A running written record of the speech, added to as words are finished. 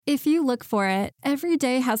If you look for it, every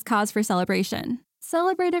day has cause for celebration.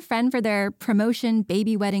 Celebrate a friend for their promotion,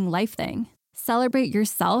 baby wedding, life thing. Celebrate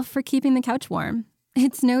yourself for keeping the couch warm.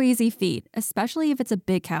 It's no easy feat, especially if it's a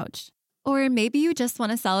big couch. Or maybe you just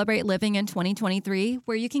want to celebrate living in 2023,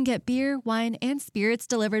 where you can get beer, wine, and spirits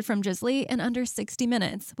delivered from Drizzly in under 60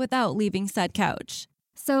 minutes without leaving said couch.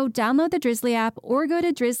 So download the Drizzly app or go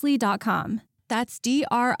to drizzly.com. That's DRIZLY.com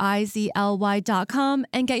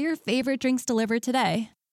and get your favorite drinks delivered today.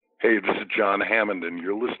 Hey, this is John Hammond, and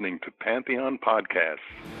you're listening to Pantheon Podcasts.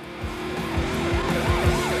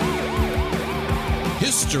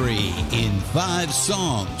 History in 5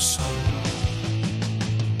 Songs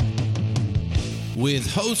with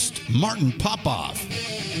host Martin Popoff.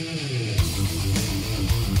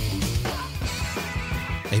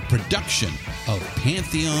 A production of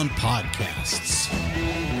Pantheon Podcasts.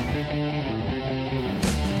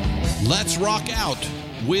 Let's rock out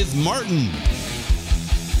with Martin.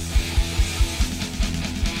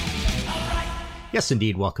 Yes,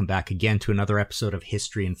 indeed. Welcome back again to another episode of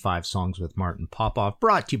History in 5 Songs with Martin Popoff,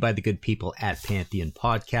 brought to you by the good people at Pantheon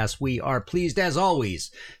Podcast. We are pleased, as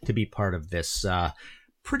always, to be part of this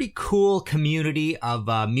pretty cool community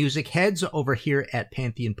of music heads over here at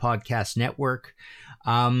Pantheon Podcast Network.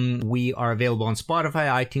 We are available on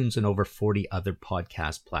Spotify, iTunes, and over 40 other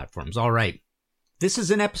podcast platforms. All right. This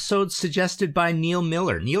is an episode suggested by Neil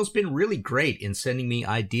Miller. Neil's been really great in sending me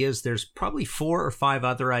ideas. There's probably 4 or 5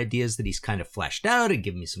 other ideas that he's kind of fleshed out and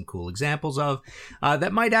given me some cool examples of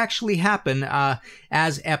that might actually happen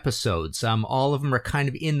as episodes. All of them are kind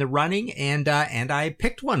of in the running, and I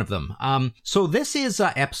picked one of them. So this is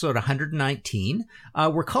episode 119.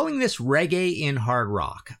 We're calling this Reggae in Hard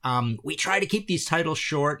Rock. We try to keep these titles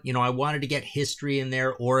short. You know, I wanted to get history in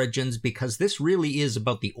there, origins, because this really is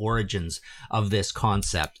about the origins of this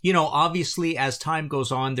concept. You know, obviously, as time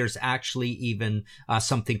goes on, there's actually even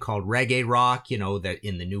something called reggae rock. You know, that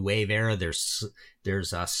in the new wave era, there's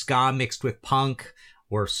ska mixed with punk,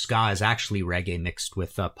 or ska is actually reggae mixed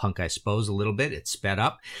with punk, I suppose, a little bit. It's sped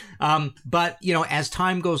up. But, you know, as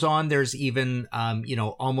time goes on, there's even, you know,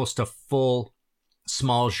 almost a full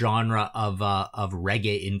small genre of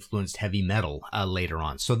reggae influenced heavy metal later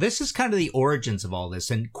on. So this is kind of the origins of all this.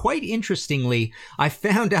 And quite interestingly, I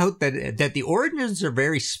found out that the origins are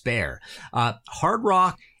very spare. Hard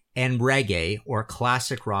rock and reggae, or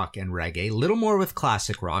classic rock and reggae, a little more with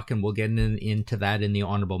classic rock, and we'll get into that in the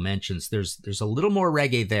honorable mentions. There's a little more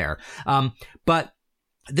reggae there. But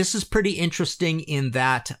this is pretty interesting in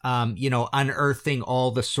that, you know, unearthing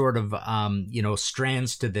all the sort of, you know,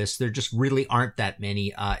 strands to this. There just really aren't that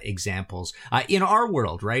many examples in our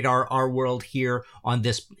world, right? Our world here on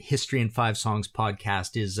this History in 5 Songs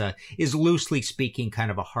podcast is loosely speaking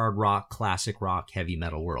kind of a hard rock, classic rock, heavy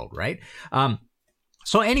metal world, right?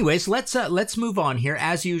 So anyways, let's move on here.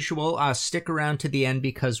 As usual, stick around to the end,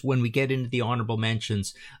 because when we get into the honorable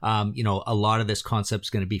mentions, you know, a lot of this concept is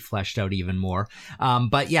going to be fleshed out even more.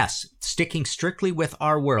 But yes, sticking strictly with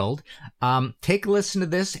our world, take a listen to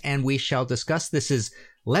this and we shall discuss. This is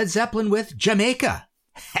Led Zeppelin with Jamaica.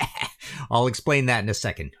 I'll explain that in a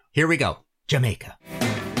second. Here we go. Jamaica.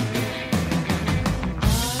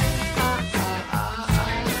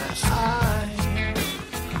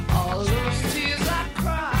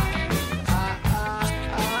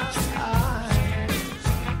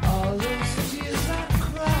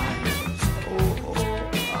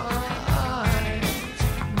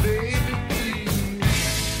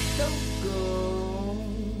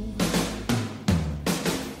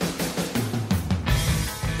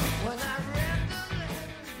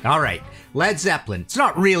 All right, Led Zeppelin. It's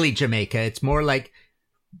not really Jamaica. It's more like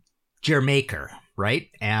Jermaker, right?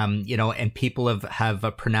 You know, and people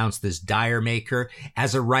have pronounced this Diremaker.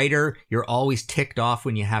 As a writer, you're always ticked off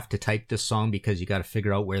when you have to type this song, because you got to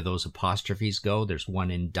figure out where those apostrophes go. There's one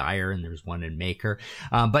in Dire and there's one in Maker.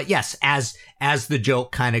 But yes, as the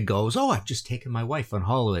joke kind of goes, oh, I've just taken my wife on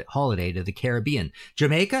holiday to the Caribbean.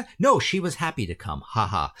 Jamaica? No, she was happy to come.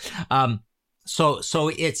 Haha. So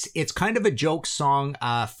it's kind of a joke song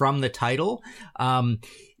from the title.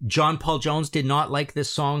 John Paul Jones did not like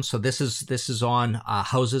this song, so this is on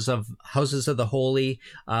Houses of the Holy,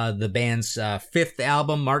 the band's 5th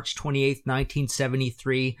album, March 28th,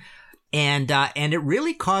 1973. And it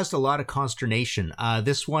really caused a lot of consternation.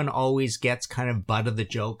 This one always gets kind of butt of the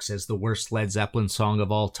jokes as the worst Led Zeppelin song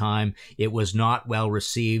of all time. It was not well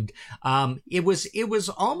received. It was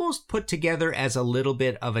almost put together as a little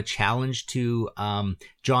bit of a challenge to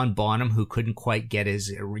John Bonham, who couldn't quite get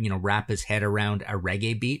wrap his head around a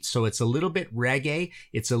reggae beat. So it's a little bit reggae,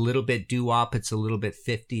 it's a little bit doo-wop, it's a little bit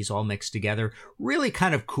 50s all mixed together. Really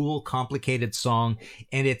kind of cool, complicated song,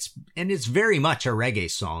 and it's very much a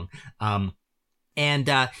reggae song.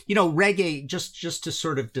 Reggae, just to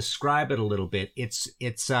sort of describe it a little bit,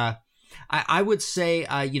 I would say,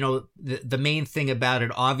 the main thing about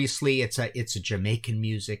it, obviously it's a Jamaican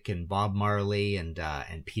music and Bob Marley and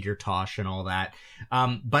Peter Tosh and all that.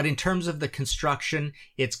 But in terms of the construction,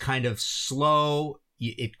 it's kind of slow.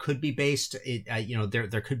 It could be based,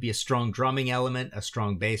 there could be a strong drumming element, a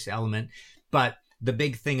strong bass element, but the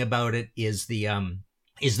big thing about it is the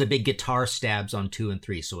big guitar stabs on 2 and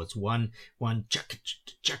 3. So it's one, one,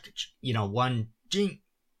 jing,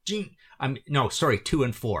 jing. 2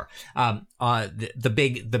 and 4.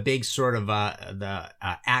 The big sort of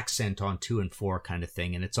accent on 2 and 4 kind of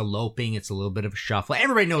thing, and it's a loping. It's a little bit of a shuffle.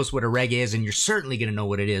 Everybody knows what a reggae is, and you're certainly going to know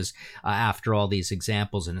what it is after all these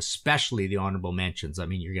examples, and especially the honorable mentions. I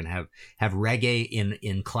mean, you're going to have reggae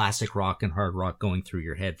in classic rock and hard rock going through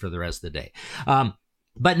your head for the rest of the day.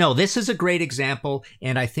 But no, this is a great example,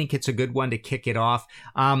 and I think it's a good one to kick it off.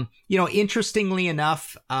 Interestingly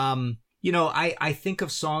enough, I think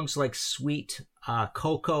of songs like Sweet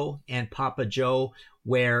Coco and Papa Joe,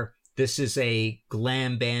 where this is a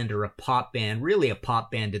glam band or a pop band, really a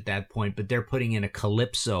pop band at that point, but they're putting in a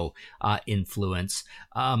calypso influence.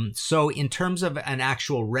 So in terms of an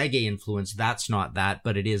actual reggae influence, that's not that,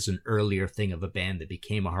 but it is an earlier thing of a band that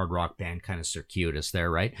became a hard rock band, kind of circuitous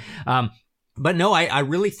there, right? But no, I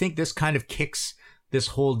really think this kind of kicks this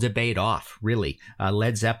whole debate off, really.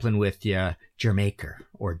 Led Zeppelin with Jamaica,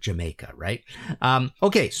 right?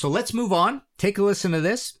 Okay, so let's move on. Take a listen to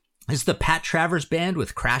this. This is the Pat Travers Band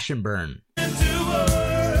with Crash and Burn.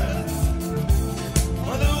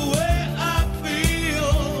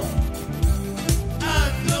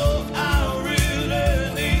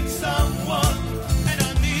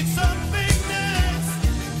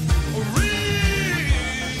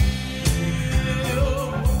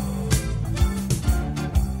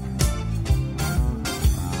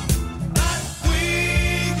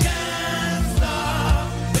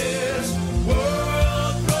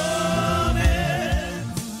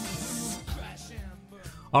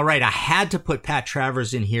 All right, I had to put Pat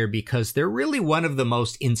Travers in here because they're really one of the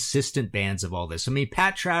most insistent bands of all this. I mean,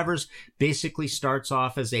 Pat Travers basically starts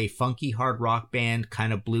off as a funky hard rock band,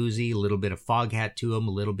 kind of bluesy, a little bit of Foghat to them,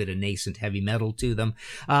 a little bit of nascent heavy metal to them.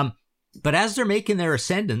 But as they're making their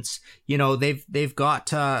ascendance, they've got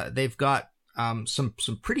some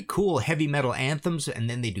pretty cool heavy metal anthems, and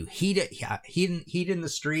then they do Heat in the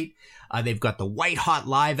Street. They've got the White Hot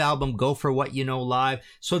Live album, Go For What You Know Live.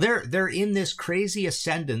 So they're in this crazy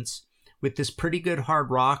ascendance with this pretty good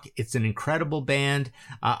hard rock. It's an incredible band.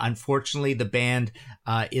 Unfortunately, the band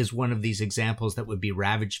is one of these examples that would be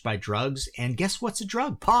ravaged by drugs. And guess what's a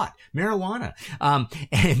drug? Pot, marijuana.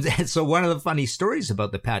 And so one of the funny stories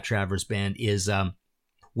about the Pat Travers Band is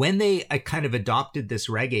when they kind of adopted this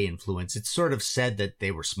reggae influence, it's sort of said that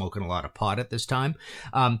they were smoking a lot of pot at this time.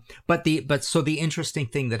 But the interesting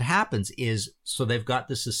thing that happens is, so they've got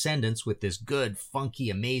this ascendance with this good, funky,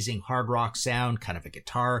 amazing hard rock sound, kind of a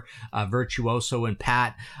guitar virtuoso in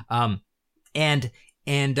Pat.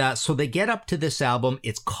 So they get up to this album.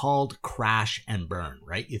 It's called Crash and Burn,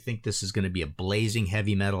 right? You think this is going to be a blazing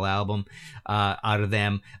heavy metal album out of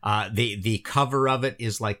them. The cover of it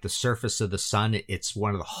is like the surface of the sun. It's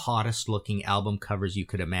one of the hottest looking album covers you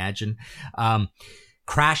could imagine.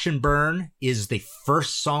 Crash and Burn is the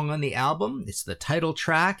first song on the album. It's the title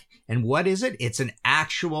track. And what is it? It's an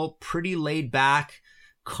actual pretty laid back,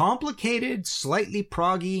 complicated, slightly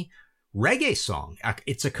proggy reggae song.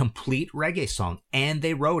 It's a complete reggae song, and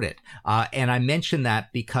they wrote it. And I mention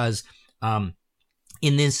that because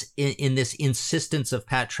in this insistence of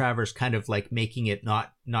Pat Travers kind of like making it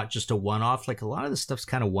not just a one-off, like a lot of the stuff's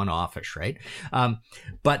kind of one-offish, right?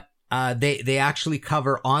 But they actually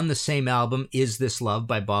cover on the same album Is This Love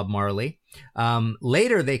by Bob Marley.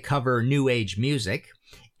 Later they cover New Age Music.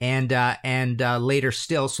 And later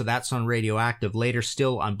still, so that's on Radioactive, later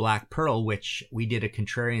still on Black Pearl, which we did a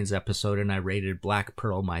Contrarians episode, and I rated Black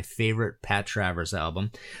Pearl my favorite Pat Travers album.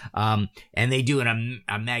 And they do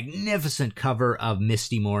a magnificent cover of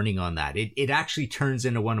Misty Morning on that. It actually turns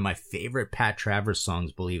into one of my favorite Pat Travers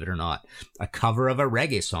songs, believe it or not. A cover of a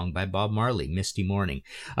reggae song by Bob Marley, Misty Morning.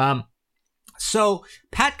 So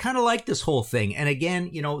Pat kind of liked this whole thing. And again,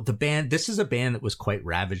 you know, the band, this is a band that was quite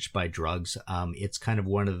ravaged by drugs. It's kind of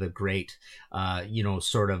one of the great, you know,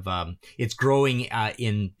 sort of, it's growing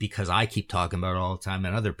in, because I keep talking about it all the time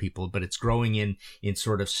and other people, but it's growing in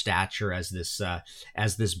sort of stature as this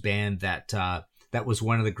band that was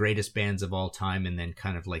one of the greatest bands of all time, and then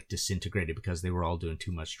kind of like disintegrated because they were all doing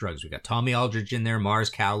too much drugs. We got Tommy Aldridge in there, Mars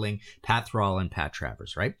Cowling, Pat Thrall, and Pat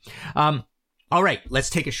Travers, right? All right, let's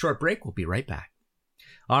take a short break. We'll be right back.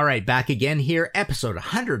 All right, back again here, episode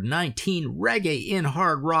 119, Reggae in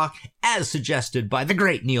Hard Rock, as suggested by the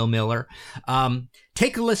great Neil Miller.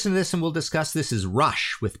 Take a listen to this and we'll discuss. This is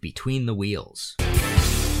Rush with Between the Wheels. To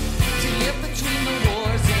live between the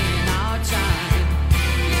wars in our time,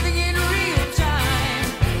 living in real time,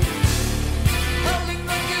 holding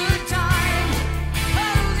the good time,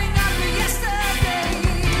 holding on to yesterdays.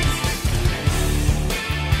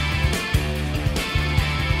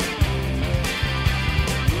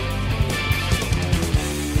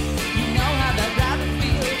 You know how that rabbit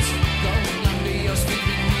feels, going under your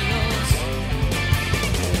speeding wheels.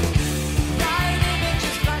 Bright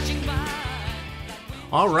images flashing by.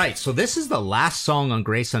 All right, so this is the last song on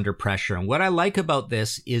Grace Under Pressure, and what I like about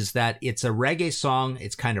this is that it's a reggae song.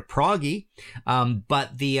 It's kind of proggy,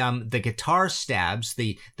 but the guitar stabs,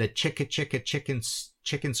 the chicka chicka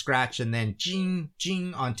chicken scratch, and then jing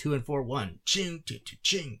jing on 2 and 4, 1 ching ching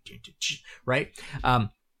ching ching, right?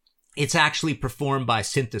 It's actually performed by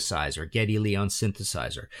synthesizer, Geddy Lee on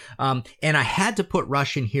synthesizer. And I had to put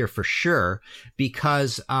Rush in here for sure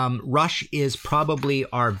because Rush is probably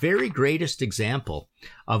our very greatest example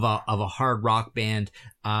of a hard rock band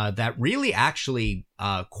that really actually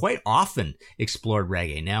quite often explored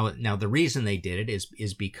reggae. Now the reason they did it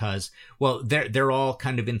is because, well, they're all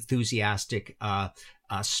kind of enthusiastic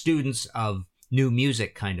students of new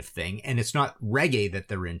music kind of thing, and it's not reggae that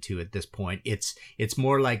they're into at this point. It's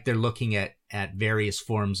more like they're looking at various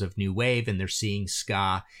forms of new wave, and they're seeing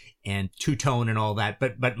ska and two-tone and all that,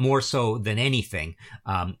 but more so than anything,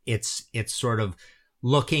 it's sort of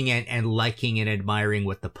looking at and liking and admiring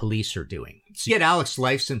what the Police are doing. So you get Alex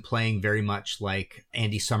Lifeson playing very much like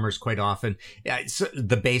Andy Summers quite often, so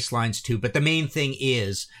the bass lines too, but the main thing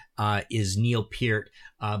is Neil Peart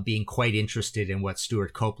being quite interested in what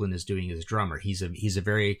Stuart Copeland is doing as a drummer. He's a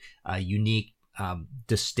very unique,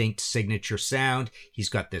 distinct signature sound. He's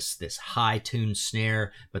got this high tuned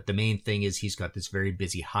snare, but the main thing is he's got this very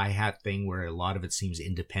busy hi-hat thing where a lot of it seems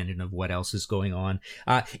independent of what else is going on.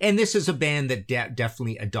 And this is a band that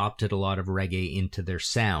definitely adopted a lot of reggae into their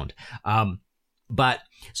sound. But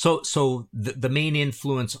so the main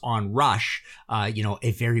influence on Rush, you know,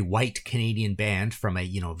 a very white Canadian band from a,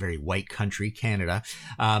 you know, very white country, Canada,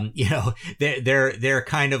 you know, they're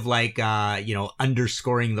kind of like, you know,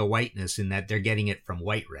 underscoring the whiteness in that they're getting it from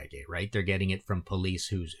white reggae, right? They're getting it from Police,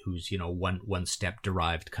 who's, you know, one step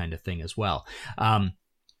derived kind of thing as well.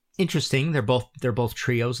 Interesting. They're both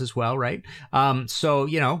trios as well, right? So,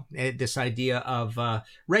 you know, this idea of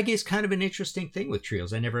reggae is kind of an interesting thing with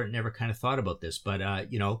trios. I never kind of thought about this,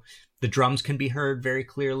 but you know, the drums can be heard very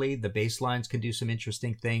clearly. The bass lines can do some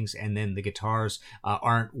interesting things, and then the guitars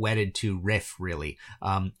aren't wedded to riff really.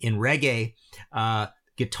 In reggae,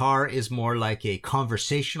 guitar is more like a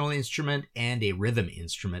conversational instrument and a rhythm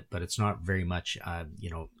instrument, but it's not very much, you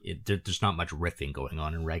know, there's not much riffing going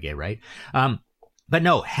on in reggae, right? But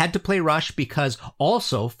no, had to play Rush because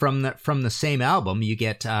also from the same album, you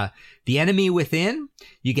get The Enemy Within,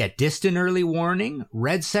 you get Distant Early Warning,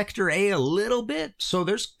 Red Sector A little bit. So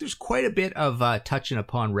there's quite a bit of touching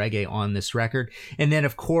upon reggae on this record. And then,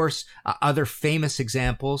 of course, other famous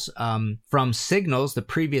examples from Signals, the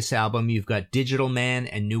previous album, you've got Digital Man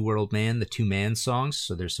and New World Man, the two Man songs.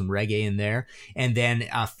 So there's some reggae in there. And then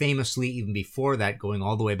famously, even before that, going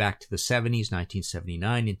all the way back to the 70s,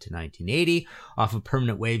 1979 into 1980, off of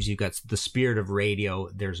Permanent Waves, you've got The Spirit of Radio.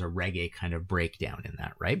 There's a reggae kind of breakdown in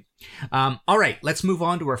that, right? All right, let's move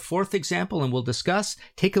on to our fourth example and we'll discuss.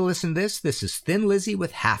 Take a listen to this. This is Thin Lizzy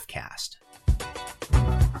with Half Caste.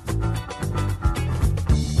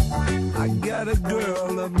 I got a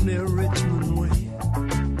girl up near Richmond Way.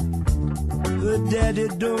 Her daddy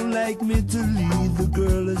don't like me to lead the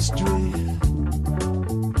girl astray.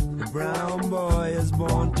 The brown boy is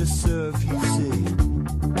born to surf, you say.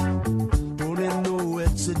 Don't they know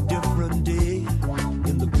it's a different day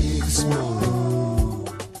in the big snow?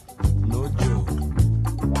 No joke,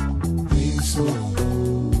 big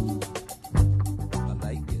snow. I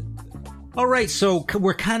like it. All right, so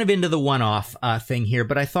we're kind of into the one-off thing here,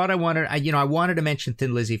 but I thought I wanted to mention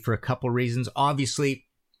Thin Lizzy for a couple reasons. Obviously,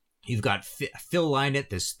 You've got Phil Lynott,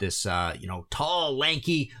 this tall,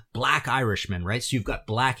 lanky black Irishman, right? So you've got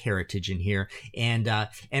black heritage in here, and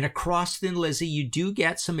across Thin Lizzy, you do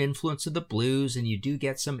get some influence of the blues, and you do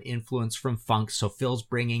get some influence from funk. So Phil's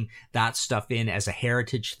bringing that stuff in as a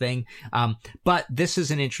heritage thing. But this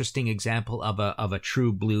is an interesting example of a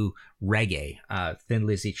true blue reggae. Thin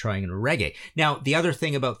Lizzy trying in a reggae. Now, the other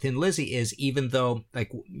thing about Thin Lizzy is, even though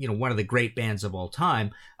one of the great bands of all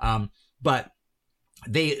time, but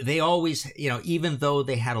they always, even though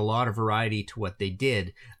they had a lot of variety to what they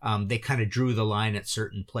did, they kind of drew the line at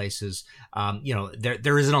certain places.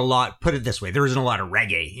 There isn't a lot, put it this way, there isn't a lot of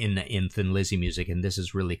reggae in Thin Lizzy music, and this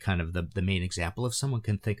is really kind of the main example. If someone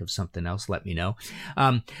can think of something else, let me know.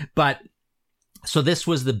 So this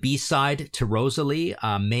was the B-side to Rosalie,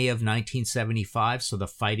 May of 1975. So the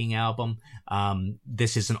Fighting album.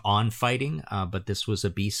 This isn't on Fighting, but this was a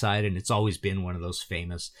B-side, and it's always been one of those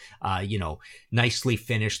famous, nicely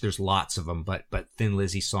finished. There's lots of them, but Thin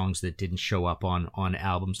Lizzy songs that didn't show up on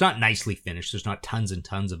albums. Not nicely finished. There's not tons and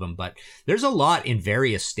tons of them, but there's a lot in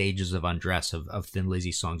various stages of undress of Thin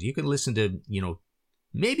Lizzy songs. You can listen to,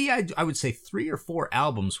 maybe I would say 3 or 4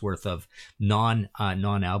 albums worth of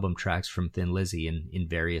non-album tracks from Thin Lizzy in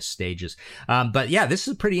various stages. But yeah, this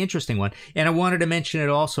is a pretty interesting one. And I wanted to mention it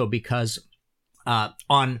also because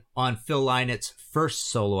on Phil Lynott's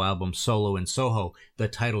first solo album, Solo in Soho, the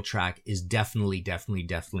title track is definitely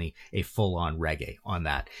a full-on reggae on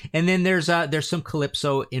that. And then there's some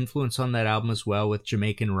calypso influence on that album as well, with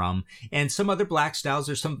Jamaican rum and some other black styles.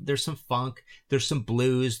 There's some funk, there's some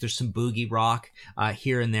blues, there's some boogie rock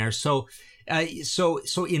here and there. So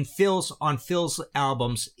in Phil's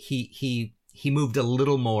albums, he moved a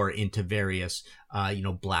little more into various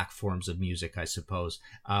black forms of music, I suppose.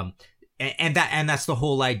 And that's the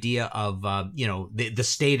whole idea of the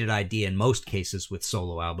stated idea in most cases with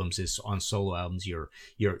solo albums is, on solo albums you're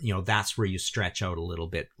that's where you stretch out a little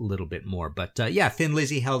bit more. But Thin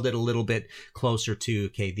Lizzy held it a little bit closer to,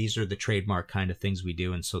 okay, these are the trademark kind of things we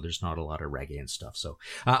do, and so there's not a lot of reggae and stuff. So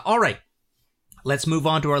all right, let's move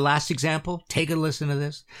on to our last example. Take a listen to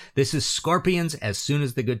this. This is Scorpions, As Soon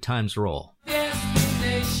as the Good Times Roll.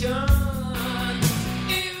 Destination.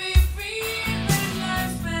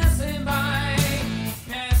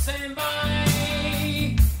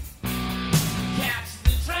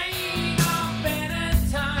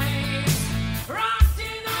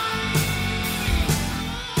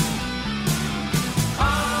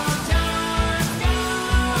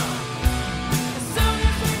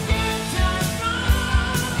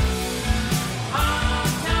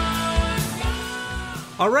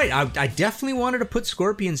 All right, I definitely wanted to put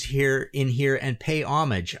Scorpions in here and pay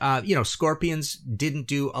homage. Scorpions didn't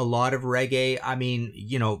do a lot of reggae. I mean,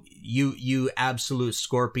 you absolute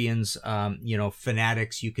Scorpions,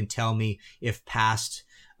 fanatics, you can tell me if past,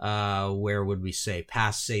 where would we say,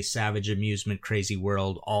 past, say, Savage Amusement, Crazy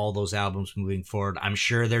World, all those albums moving forward, I'm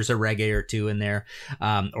sure there's a reggae or two in there.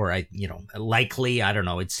 Likely, I don't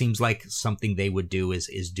know. It seems like something they would do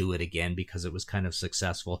is do it again because it was kind of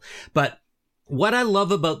successful. But what I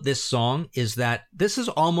love about this song is that this is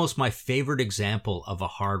almost my favorite example of a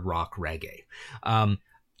hard rock reggae.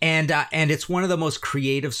 And it's one of the most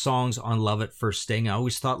creative songs on Love at First Sting. I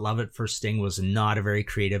always thought Love at First Sting was not a very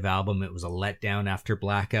creative album. It was a letdown after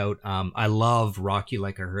Blackout. I love Rock You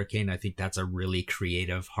Like a Hurricane. I think that's a really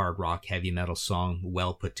creative hard rock heavy metal song.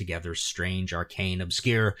 Well put together, strange, arcane,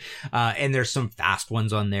 obscure. And there's some fast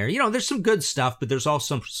ones on there. There's some good stuff, but there's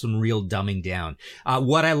also some real dumbing down.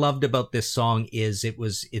 What I loved about this song is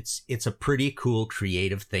it's a pretty cool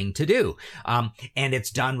creative thing to do. And it's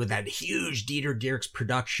done with that huge Dieter Dierks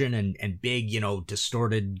production and big,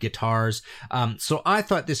 distorted guitars. So I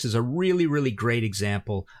thought this is a really, really great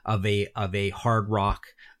example of a hard rock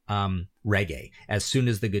reggae, As Soon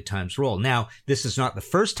as the Good Times Roll. Now, this is not the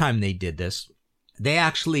first time they did this. They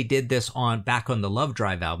actually did this back on the Love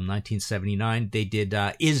Drive album, 1979. They did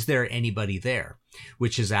Is There Anybody There?,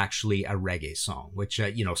 which is actually a reggae song, which,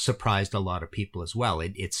 surprised a lot of people as well.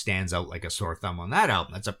 It stands out like a sore thumb on that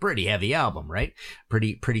album. That's a pretty heavy album, right?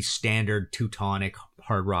 Pretty standard Teutonic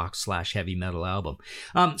hard rock / heavy metal album.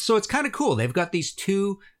 So it's kind of cool. They've got these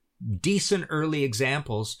two decent early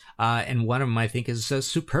examples, and one of them I think is a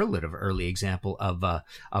superlative early example of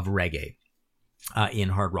reggae. In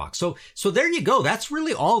hard rock. So there you go. That's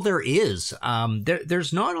really all there is.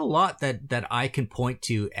 There's not a lot that I can point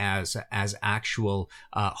to as actual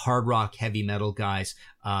hard rock heavy metal guys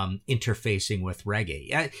interfacing with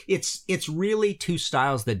reggae. It's really two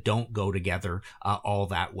styles that don't go together all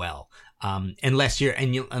that well. unless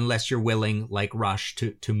you're willing, like Rush,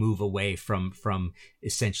 to move away from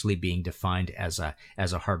essentially being defined as a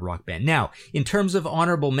hard rock band. Now, in terms of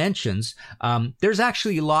honorable mentions, there's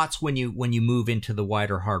actually lots when you move into the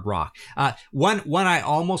wider hard rock. One I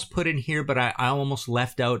almost put in here, but I almost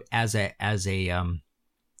left out as a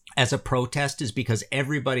protest, is because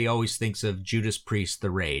everybody always thinks of Judas Priest,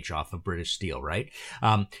 The Rage off of British Steel, right?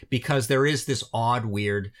 Because there is this odd,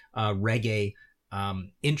 weird reggae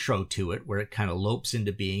intro to it where it kind of lopes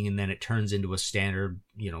into being, and then it turns into a standard,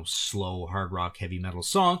 slow hard rock heavy metal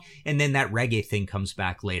song, and then that reggae thing comes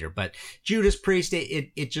back later. But Judas Priest,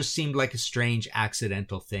 it just seemed like a strange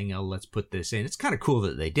accidental thing. Oh, let's put this in. It's kind of cool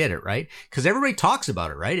that they did it, right? Because everybody talks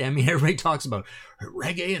about it, right? I mean, everybody talks about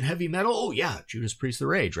reggae and heavy metal. Oh yeah, Judas Priest, The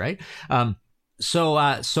Rage, right?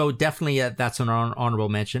 So definitely that's an honorable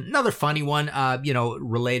mention. Another funny one,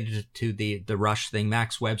 related to the Rush thing.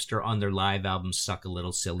 Max Webster on their live album stuck a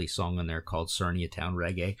little silly song on there called Sarnia Town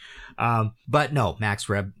Reggae. But no, Max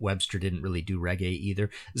Webster didn't really do reggae either.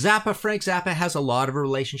 Frank Zappa has a lot of a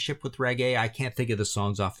relationship with reggae. I can't think of the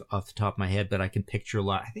songs off the top of my head, but I can picture a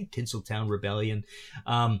lot. I think Tinseltown Rebellion.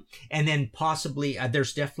 And then possibly,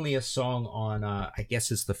 there's definitely a song on, I guess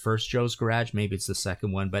it's the first Joe's Garage. Maybe it's the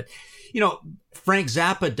second one, but Frank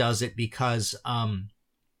Zappa does it because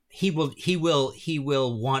he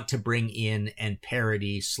will want to bring in and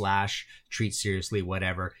parody / treat seriously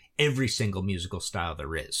whatever every single musical style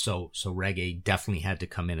there is. So reggae definitely had to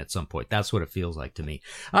come in at some point. That's what it feels like to me.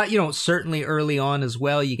 Certainly early on as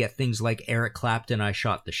well, you get things like Eric Clapton, I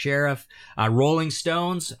Shot the Sheriff. Rolling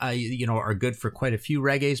Stones, are good for quite a few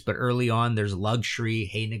reggaes, but early on there's Luxury,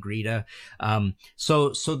 Hey Negrita.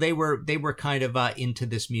 So they were kind of into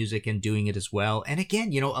this music and doing it as well. And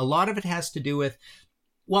again, a lot of it has to do with,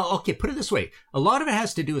 well, okay, put it this way. A lot of it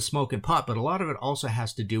has to do with smoking pot, but a lot of it also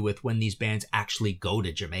has to do with when these bands actually go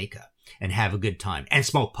to Jamaica and have a good time and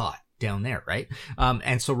smoke pot down there, right?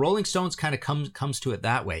 And so Rolling Stones kind of comes to it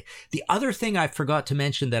that way. The other thing I forgot to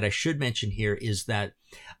mention that I should mention here is that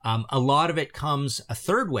a lot of it comes a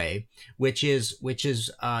third way, which is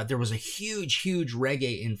there was a huge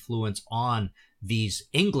reggae influence on these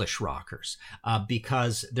English rockers,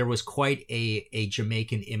 because there was quite a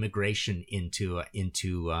Jamaican immigration into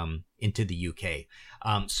the UK.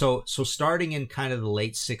 So starting in kind of the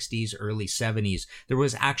late 60s, early 70s, there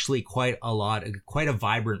was actually quite a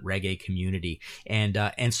vibrant reggae community.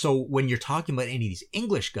 And so when you're talking about any of these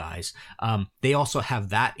English guys, they also have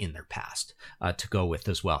that in their past, to go with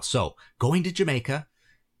as well. So going to Jamaica,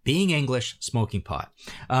 being English, smoking pot.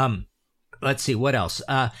 Let's see, what else?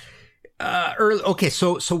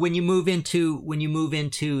 So when you move into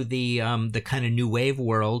the kind of new wave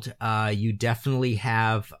world, you definitely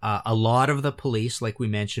have a lot of the Police, like we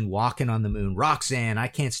mentioned, Walking on the Moon, Roxanne, I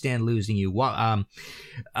Can't Stand Losing You,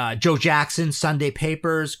 Joe Jackson, Sunday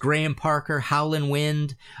Papers, Graham Parker, Howlin'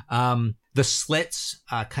 Wind, the Slits,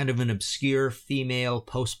 kind of an obscure female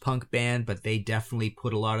post-punk band, but they definitely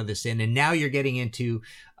put a lot of this in. And now you're getting into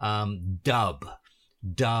dub,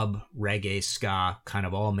 reggae, ska, kind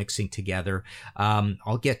of all mixing together.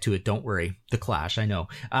 I'll get to it, don't worry. The Clash, I know.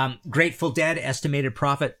 Grateful Dead, Estimated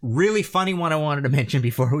Prophet. Really funny one I wanted to mention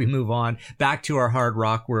before we move on. Back to our hard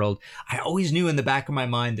rock world. I always knew in the back of my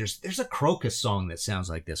mind there's a Crocus song that sounds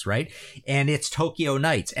like this, right? And it's Tokyo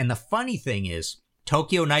Nights. And the funny thing is,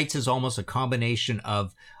 Tokyo Nights is almost a combination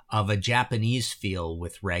of a Japanese feel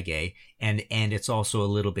with reggae, and it's also a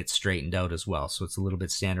little bit straightened out as well. So it's a little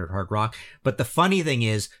bit standard hard rock. But the funny thing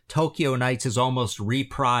is, Tokyo Nights is almost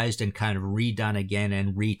reprised and kind of redone again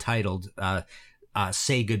and retitled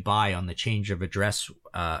Say Goodbye on the Change of Address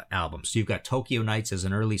album. So you've got Tokyo Nights as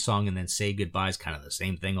an early song, and then Say Goodbye is kind of the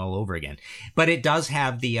same thing all over again. But it does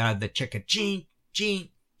have the chicka ching,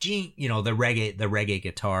 the reggae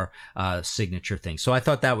guitar signature thing. So I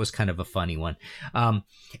thought that was kind of a funny one.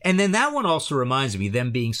 And then that one also reminds me,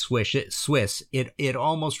 them being Swiss, it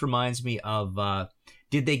almost reminds me of,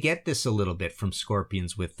 did they get this a little bit from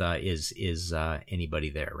Scorpions with Is Anybody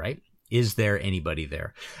There, right? Is There Anybody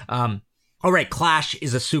There? All right, Clash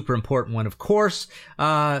is a super important one, of course.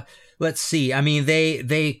 Let's see. I mean,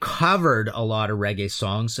 they covered a lot of reggae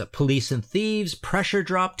songs. Police and Thieves, Pressure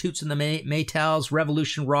Drop, Toots and the Maytals,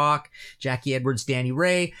 Revolution Rock, Jackie Edwards, Danny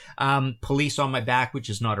Ray, Police on My Back, which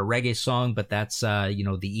is not a reggae song, but that's,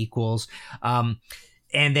 the Equals.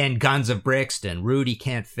 And then Guns of Brixton, Rudy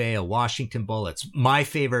Can't Fail, Washington Bullets. My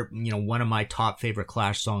favorite, one of my top favorite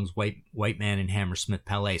Clash songs, White Man and Hammersmith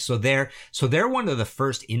Palais. So they're one of the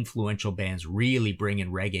first influential bands really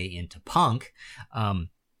bringing reggae into punk.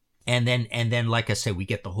 And then, like I said, we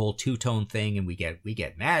get the whole two-tone thing, and we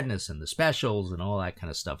get Madness and the specials and all that kind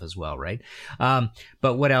of stuff as well, right?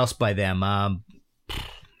 But what else by them?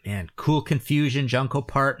 Man, Cool Confusion, Junko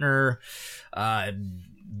Partner,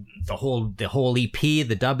 the whole EP,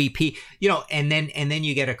 the dub EP, you know, and then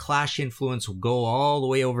you get a Clash influence go all the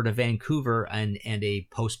way over to Vancouver, and a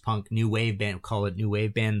post-punk new wave band, call it new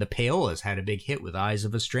wave band, the Payolas, had a big hit with Eyes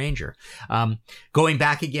of a Stranger. Going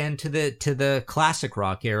back again to the classic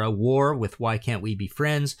rock era, War with Why Can't We Be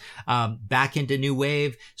Friends, back into new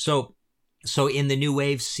wave. So in the new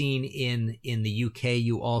wave scene in the UK,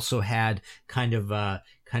 you also had kind of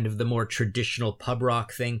the more traditional pub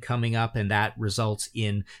rock thing coming up, and that results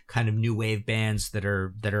in kind of new wave bands that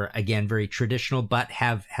are again very traditional, but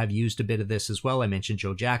have used a bit of this as well. I mentioned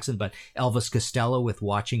Joe Jackson, but Elvis Costello with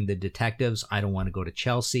Watching the Detectives, I Don't Want to Go to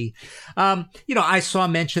Chelsea. You know, I saw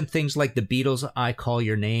mention things like the Beatles, I Call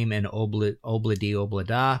Your Name, and Obla Dee Obla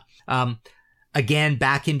Da. Again,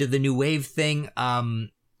 back into the new wave thing.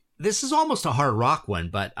 This is almost a hard rock one,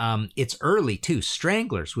 but it's early too.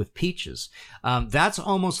 Stranglers with Peaches. That's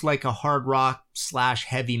almost like a hard rock /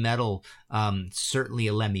 heavy metal, certainly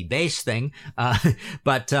a Lemmy bass thing.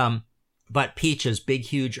 But Peaches, big,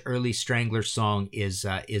 huge early Stranglers song is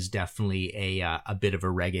definitely a bit of a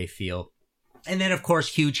reggae feel. And then, of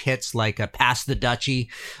course, huge hits like Pass the Dutchie,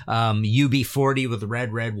 UB40 with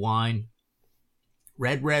Red Red Wine.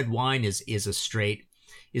 Red Red Wine is a straight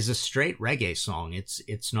reggae song.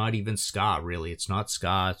 It's not even ska, really. It's not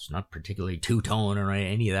ska. It's not particularly two-tone or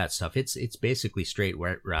any of that stuff. It's basically straight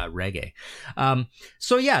reggae.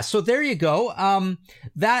 So there you go.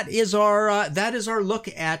 That is our look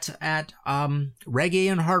at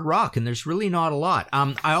reggae and hard rock, and there's really not a lot.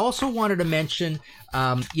 I also wanted to mention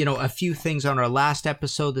a few things on our last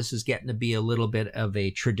episode. This is getting to be a little bit of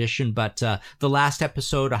a tradition, but the last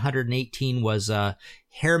episode, 118, was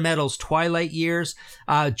hair metal's twilight years.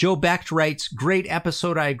 Joe Becht writes, great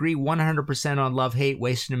episode. I agree 100% on Love Hate.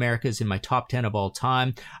 Wasted America is in my top 10 of all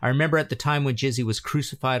time. I remember at the time when Jizzy was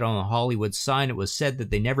crucified on a Hollywood sign, it was said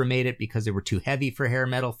that they never made it because they were too heavy for hair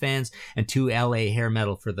metal fans and too LA hair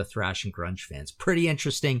metal for the thrash and grunge fans. Pretty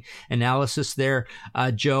interesting analysis there,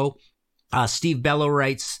 Joe. Steve Bellow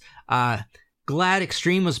writes, glad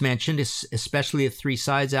Extreme was mentioned, especially the Three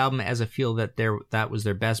Sides album, as I feel that that was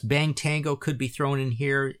their best. Bang Tango could be thrown in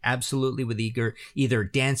here, absolutely, with either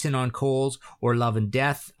Dancing on Coals or Love and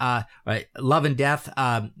Death. Love and Death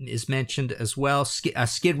is mentioned as well.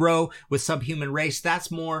 Skid Row with Subhuman Race, that's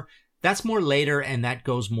more later, and that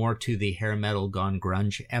goes more to the hair metal gone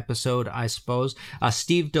grunge episode, I suppose.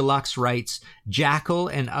 Steve Deluxe writes, Jackal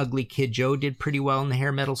and Ugly Kid Joe did pretty well in the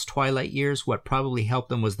hair metal's twilight years. What probably helped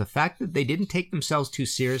them was the fact that they didn't take themselves too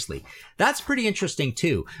seriously. That's pretty interesting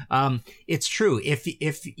too. It's true. If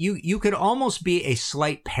you could almost be a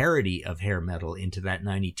slight parody of hair metal into that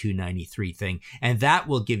 92, 93 thing, and that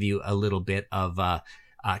will give you a little bit of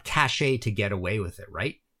cachet to get away with it,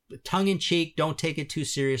 right? Tongue in cheek, don't take it too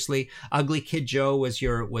seriously. Ugly Kid Joe was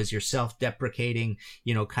your self-deprecating,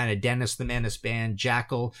 kind of Dennis the Menace band.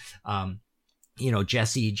 Jackal,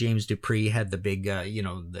 Jesse James Dupree had the big,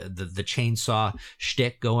 the chainsaw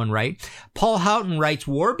shtick going, right? Paul Houghton writes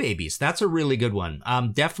War Babies. That's a really good one.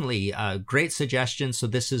 Definitely a great suggestion. So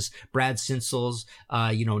this is Brad Sinsel's,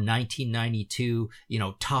 1992,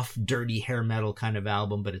 tough, dirty hair metal kind of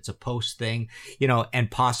album, but it's a post thing, and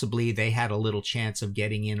possibly they had a little chance of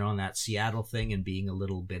getting in on that Seattle thing and being a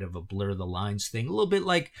little bit of a Blur the Lines thing, a little bit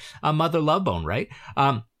like Mother Love Bone, right?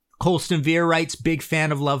 Colston Veer writes, big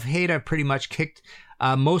fan of Love Hate. I've pretty much kicked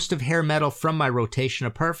most of hair metal from my rotation,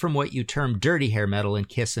 apart from what you term dirty hair metal and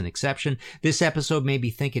Kiss an exception. This episode made me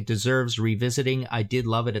think it deserves revisiting. I did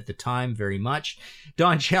love it at the time very much.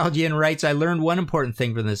 Don Chaldian writes, I learned one important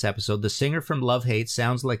thing from this episode. The singer from Love Hate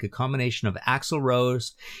sounds like a combination of Axl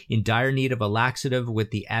Rose in dire need of a laxative with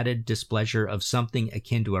the added displeasure of something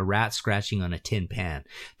akin to a rat scratching on a tin pan.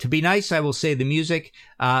 To be nice, I will say the music,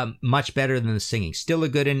 much better than the singing. Still a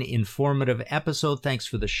good and informative episode. Thanks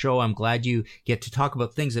for the show. I'm glad you get to talk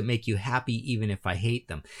about things that make you happy, even if I hate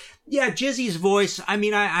them. Yeah, Jizzy's voice, I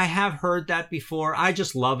mean, I have heard that before. I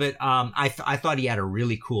just love it. I thought he had a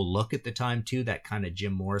really cool look at the time, too, that kind of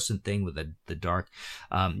Jim Morrison thing with the dark,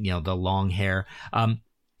 the long hair.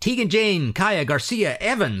 Tegan Jane Kaya Garcia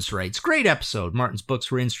Evans writes, great episode. Martin's books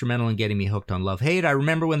were instrumental in getting me hooked on Love Hate. I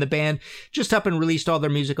remember when the band just up and released all their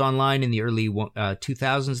music online in the early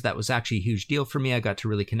 2000s. That was actually a huge deal for me. I got to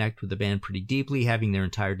really connect with the band pretty deeply, having their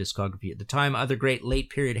entire discography at the time. Other great late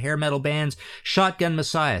period hair metal bands, Shotgun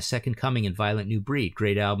Messiah, Second Coming, and Violent New Breed.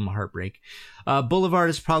 Great album, Heartbreak. Boulevard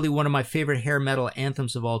is probably one of my favorite hair metal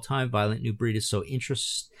anthems of all time. Violent New Breed is so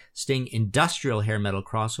interesting. Industrial hair metal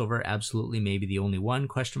crossover, absolutely, maybe the only one, ?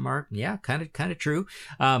 Yeah, kind of true.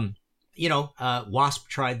 Wasp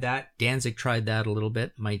tried that. Danzig tried that a little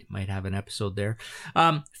bit. Might have an episode there.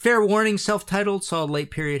 Fair Warning, self-titled, solid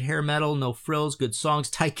late period hair metal, no frills, good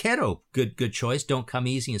songs. Taiketo, good choice. Don't Come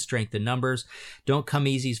Easy and Strength in Numbers. Don't Come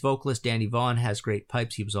Easy's vocalist Danny Vaughan has great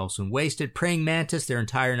pipes. He was also in Wasted. Praying Mantis, their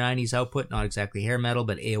entire 90s output, not exactly hair metal,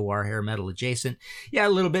 but AOR hair metal adjacent. Yeah, a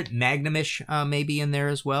little bit Magnum-ish maybe in there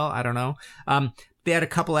as well. I don't know. They had a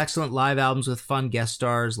couple excellent live albums with fun guest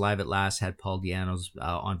stars. Live at Last had Paul Di'Anno's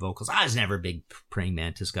on vocals. I was never a big Praying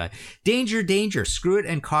Mantis guy. Danger, Screw It,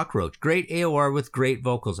 and Cockroach. Great AOR with great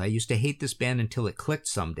vocals. I used to hate this band until it clicked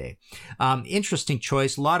someday. Interesting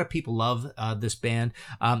choice. A lot of people love this band.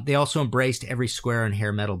 They also embraced every square on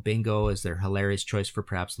hair metal bingo as their hilarious choice for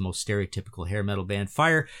perhaps the most stereotypical hair metal band.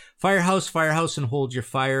 Firehouse, and Hold Your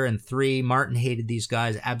Fire, and 3. Martin hated these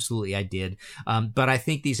guys. Absolutely, I did. But I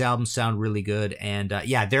think these albums sound really good. And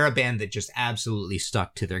they're a band that just absolutely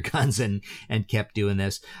stuck to their guns and kept doing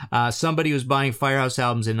this. Somebody was buying Firehouse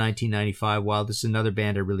albums in 1995. Wow, this is another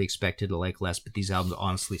band I really expected to like less, but these albums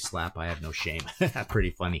honestly slap. I have no shame.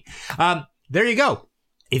 Pretty funny. There you go.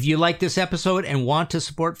 If you like this episode and want to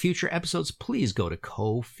support future episodes, please go to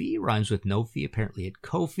Ko-fi, rhymes with no fee, apparently at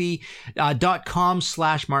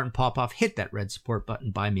Ko-fi.com/Martin Popoff. Hit that red support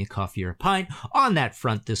button, buy me a coffee or a pint. On that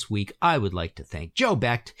front this week, I would like to thank Joe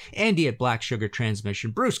Becht, Andy at Black Sugar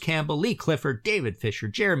Transmission, Bruce Campbell, Lee Clifford, David Fisher,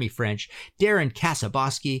 Jeremy French, Darren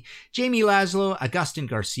Kasaboski, Jamie Laszlo, Agustin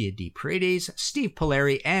Garcia de Paredes, Steve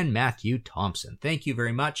Polari, and Matthew Thompson. Thank you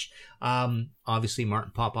very much. Obviously,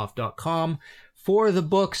 martinpopoff.com. For the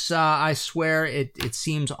books, I swear it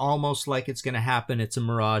seems almost like it's going to happen. It's a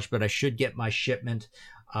mirage, but I should get my shipment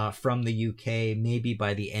from the UK maybe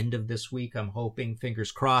by the end of this week. I'm hoping,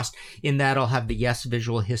 fingers crossed. In that, I'll have the Yes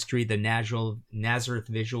visual history, the Nazareth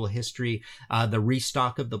visual history, the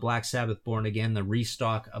restock of the Black Sabbath Born Again, the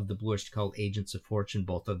restock of the Bluish Cult Agents of Fortune.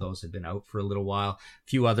 Both of those have been out for a little while. A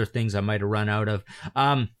few other things I might have run out of.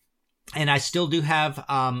 And I still do have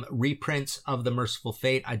reprints of The Merciful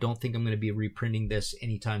Fate. I don't think I'm going to be reprinting this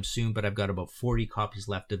anytime soon, but I've got about 40 copies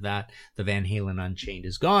left of that. The Van Halen Unchained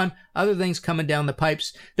is gone. Other things coming down the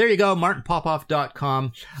pipes. There you go,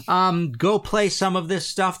 martinpopoff.com. Go play some of this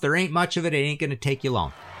stuff. There ain't much of it. It ain't going to take you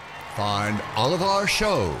long. Find all of our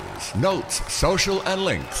shows, notes, social, and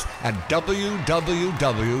links at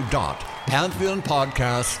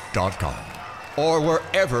www.pantheonpodcast.com or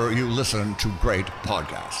wherever you listen to great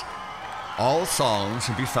podcasts. All songs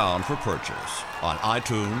can be found for purchase on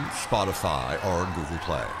iTunes, Spotify, or Google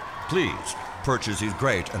Play. Please purchase these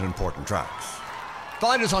great and important tracks.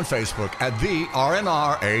 Find us on Facebook at the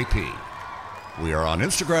RNRAP. We are on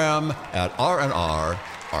Instagram at RNR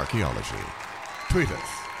Archaeology. Tweet us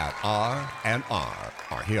at RNR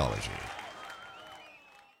Archaeology.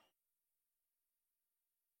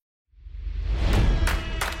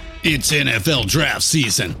 It's NFL draft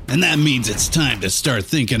season, and that means it's time to start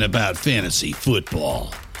thinking about fantasy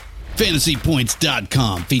football.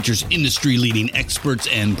 FantasyPoints.com features industry-leading experts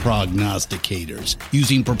and prognosticators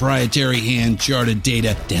using proprietary hand-charted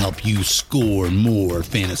data to help you score more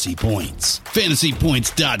fantasy points.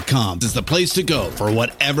 FantasyPoints.com is the place to go for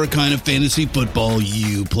whatever kind of fantasy football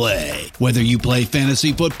you play. Whether you play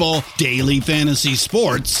fantasy football, daily fantasy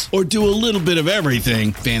sports, or do a little bit of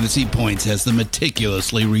everything, Fantasy Points has the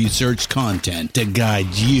meticulously researched content to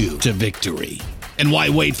guide you to victory. And why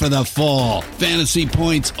wait for the fall? Fantasy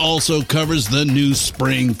Points also covers the new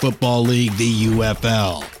spring football league, the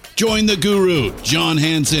UFL. Join the guru, John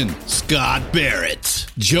Hansen, Scott Barrett,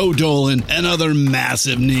 Joe Dolan, and other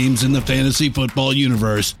massive names in the fantasy football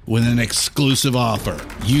universe with an exclusive offer.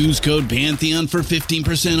 Use code Pantheon for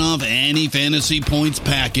 15% off any Fantasy Points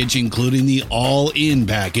package, including the all-in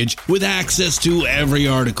package, with access to every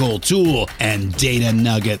article, tool, and data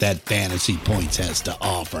nugget that Fantasy Points has to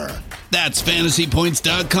offer. That's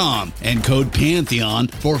FantasyPoints.com and code Pantheon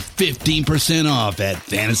for 15% off at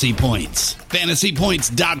Fantasy Points.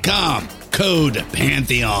 FantasyPoints.com, code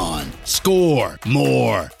Pantheon. Score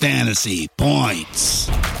more fantasy points.